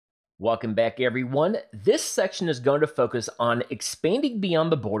Welcome back, everyone. This section is going to focus on expanding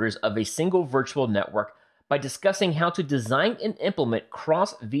beyond the borders of a single virtual network by discussing how to design and implement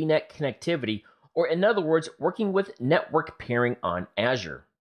cross VNet connectivity, or in other words, working with network peering on Azure.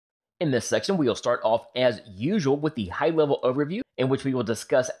 In this section, we will start off as usual with the high-level overview, in which we will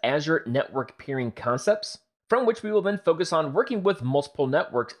discuss Azure network peering concepts, from which we will then focus on working with multiple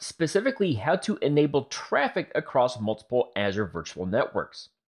networks, specifically how to enable traffic across multiple Azure virtual networks.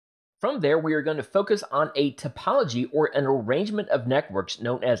 From there, we are going to focus on a topology or an arrangement of networks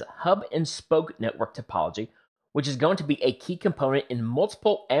known as hub and spoke network topology, which is going to be a key component in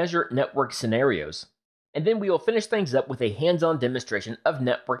multiple Azure network scenarios. And then we will finish things up with a hands-on demonstration of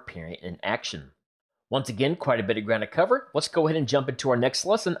network peering in action. Once again, quite a bit of ground to cover. Let's go ahead and jump into our next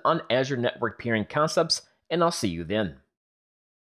lesson on Azure network peering concepts, and I'll see you then.